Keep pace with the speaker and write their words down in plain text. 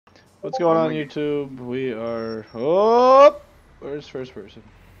What's going on, YouTube? We are... Oh! Where's first person?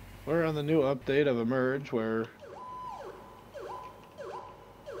 We're on the new update of Emerge, where...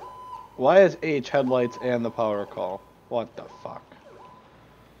 Why is H headlights and the power call? What the fuck?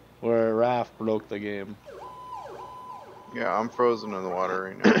 Where Raph broke the game. Yeah, I'm frozen in the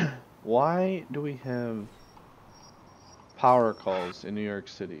water right now. Why do we have power calls in New York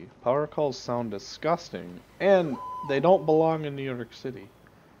City? Power calls sound disgusting, and they don't belong in New York City.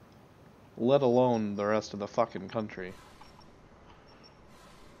 Let alone the rest of the fucking country.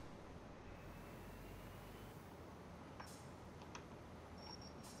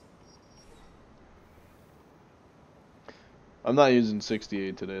 I'm not using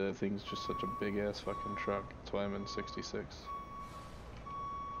 68 today, that thing's just such a big ass fucking truck. That's why I'm in 66.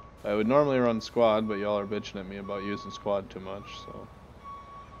 I would normally run squad, but y'all are bitching at me about using squad too much, so.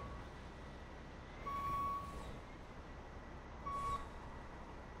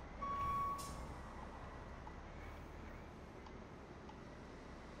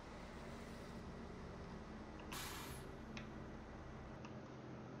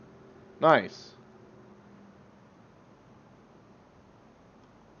 Nice.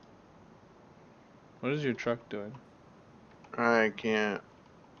 What is your truck doing? I can't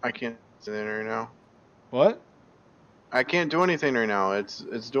do anything right now. What? I can't do anything right now. It's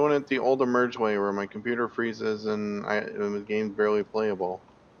doing it the old Emerge way where my computer freezes and the game's barely playable.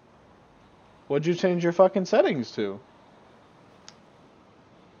 What'd you change your fucking settings to?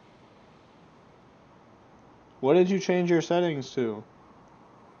 What did you change your settings to?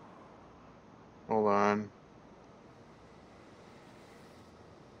 Hold on.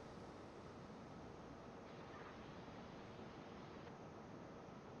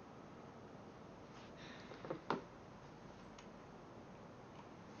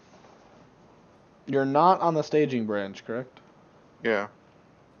 You're not on the staging branch, correct? Yeah.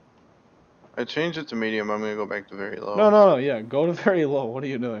 I changed it to medium. I'm gonna go back to very low. No, yeah, go to very low. What are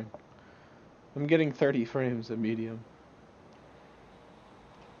you doing? I'm getting 30 frames at medium.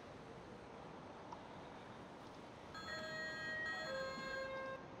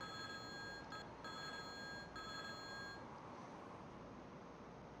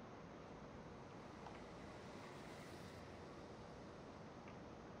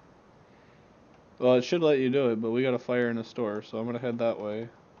 Well, it should let you do it, but we got a fire in the store, so I'm gonna head that way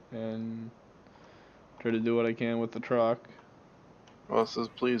and try to do what I can with the truck. Well, it says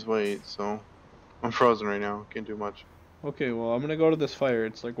please wait, so I'm frozen right now. Can't do much. Okay, well, I'm gonna go to this fire.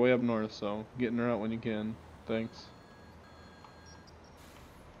 It's like way up north, so get in or out when you can. Thanks.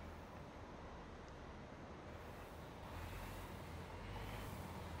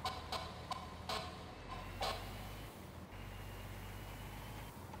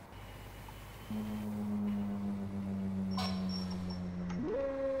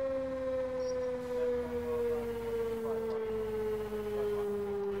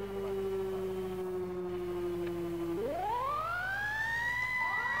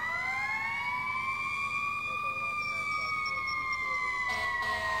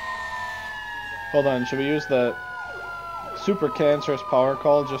 Hold on, should we use the super cancerous power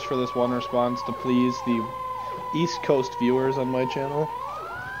call just for this one response to please the East Coast viewers on my channel?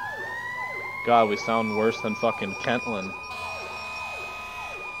 God, we sound worse than fucking Kentland.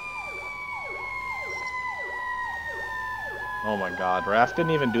 Oh my god, Raph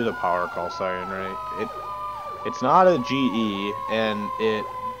didn't even do the power call siren right. It's not a GE, and it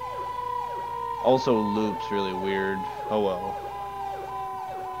also loops really weird. Oh well.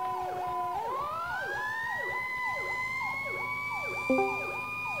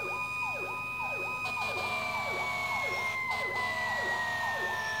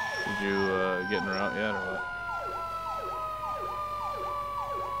 Did you get in her out yet, or what?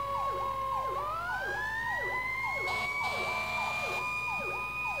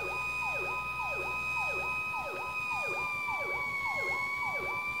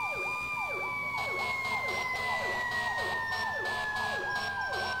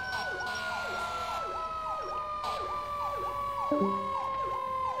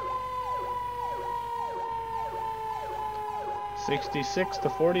 $66 to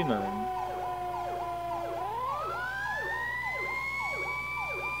 $49.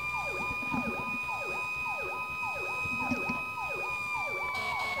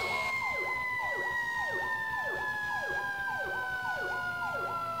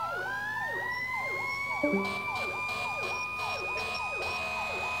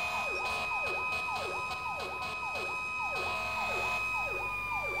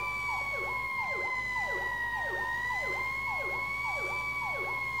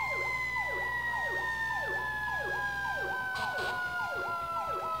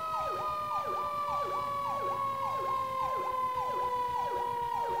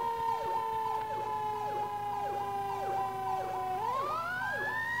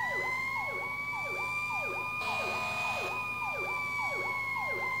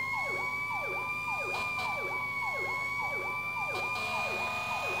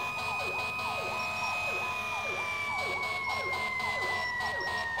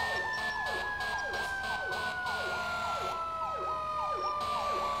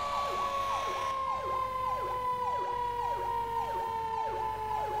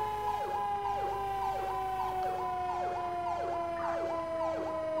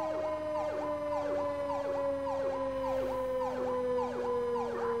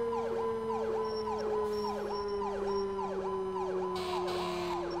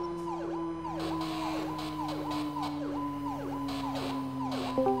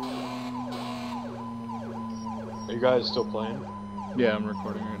 guys still playing? Yeah, I'm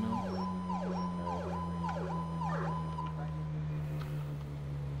recording right now.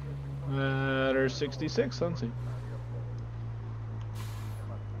 There's 66, let's see.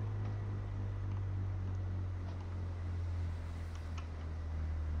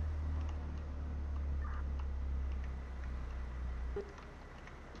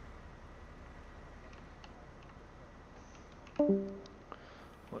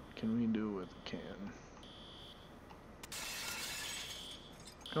 What can we do with can?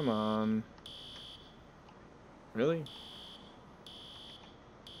 Come on. Really?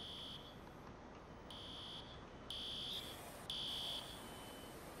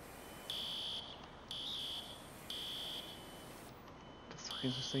 The fuck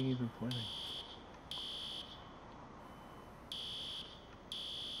is this thing even pointing?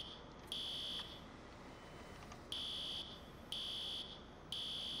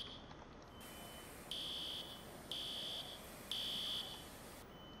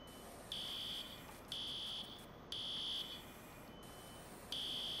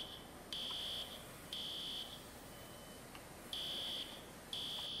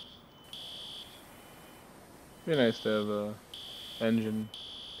 Be nice to have a engine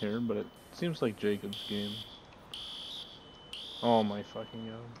here, but it seems like Jacob's game. Oh my fucking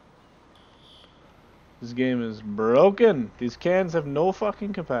god. This game is broken! These cans have no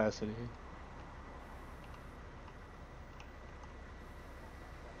fucking capacity.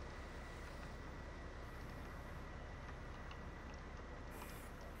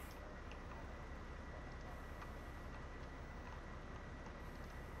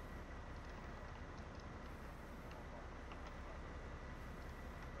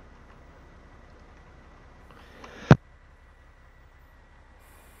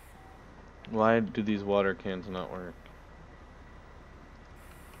 Why do these water cans not work?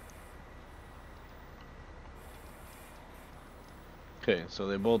 Okay, so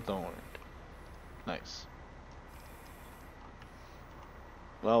they both don't work. Nice.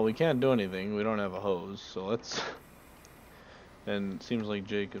 Well, we can't do anything. We don't have a hose, so let's... And it seems like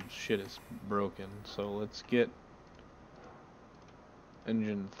Jacob's shit is broken, so let's get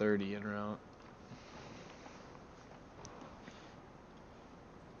engine 30 en route.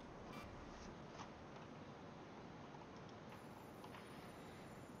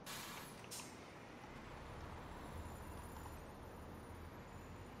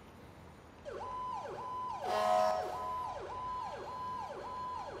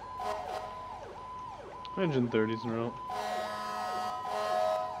 Engine 30's en route.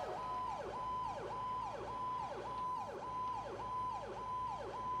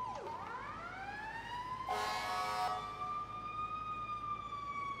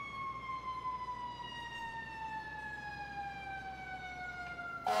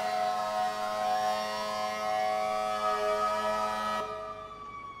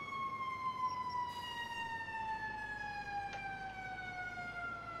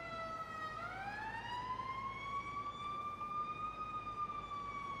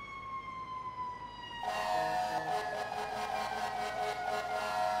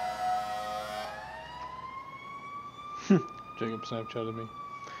 Jacob Snapchatted me.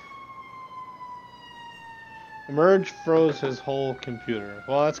 Emerge froze his whole computer.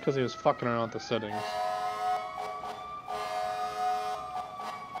 Well, that's because he was fucking around with the settings.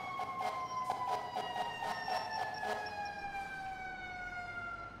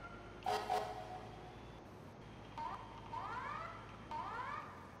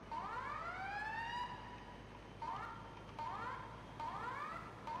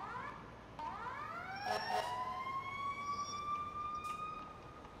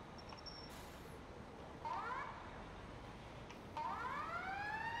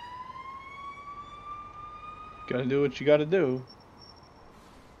 Gotta do what you gotta do.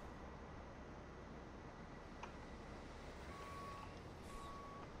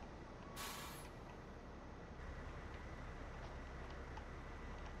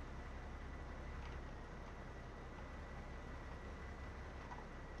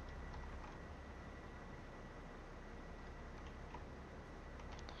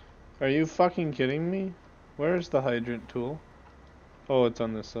 Are you fucking kidding me? Where's the hydrant tool? Oh, it's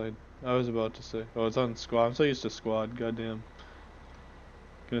on this side. I was about to say. Oh, it's on squad. I'm so used to squad. Goddamn.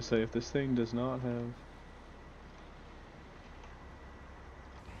 Gonna say, if this thing does not have...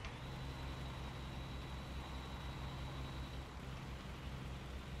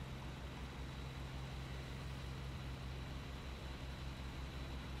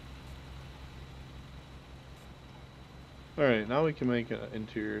 Alright, now we can make an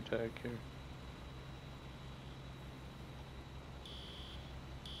interior attack here.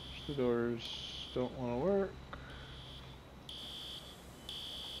 The doors don't want to work.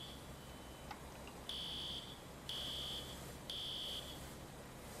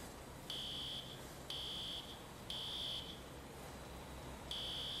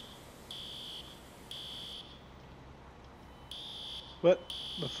 What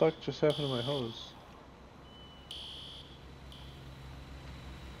the fuck just happened to my hose?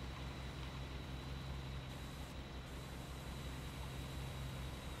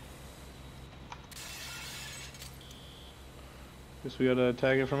 Guess we gotta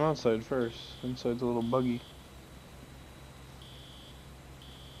attack it from outside first. Inside's a little buggy.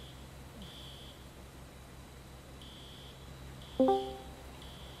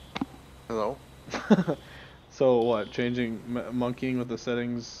 Hello? So what? Changing, monkeying with the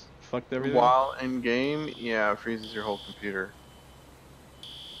settings fucked everything? While in game, yeah, it freezes your whole computer.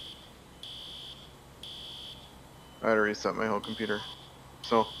 I had to reset my whole computer.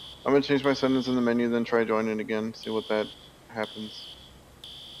 So, I'm gonna change my settings in the menu, then try joining again, see what that happens.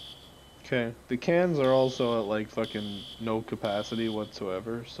 Okay. The cans are also at like fucking no capacity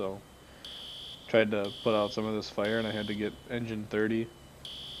whatsoever, so tried to put out some of this fire and I had to get engine 30.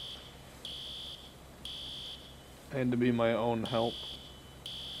 I had to be my own help.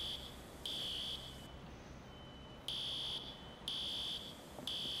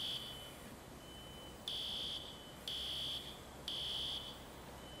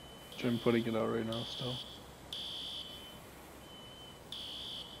 I'm putting it out right now still.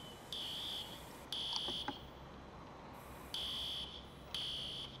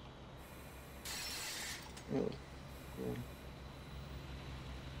 Oh, cool.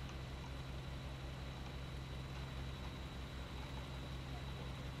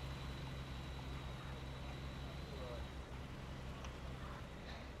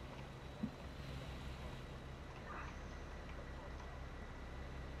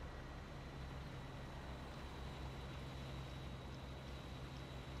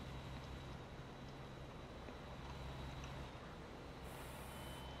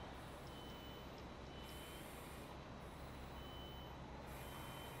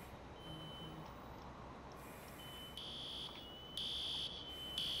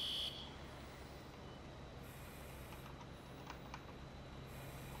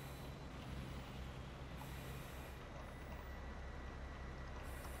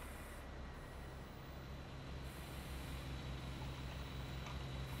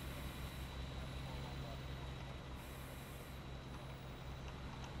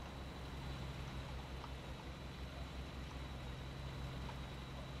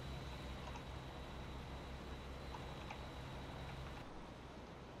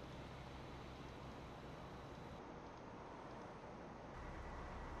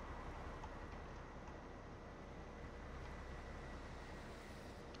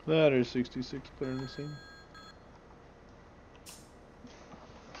 That or 66 put in the scene.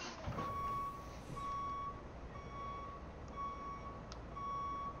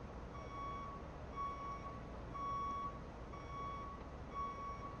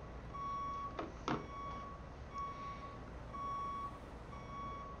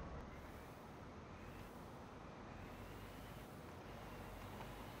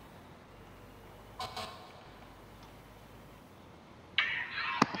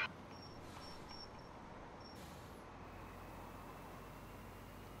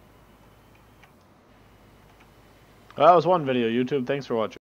 That was one video, YouTube. Thanks for watching.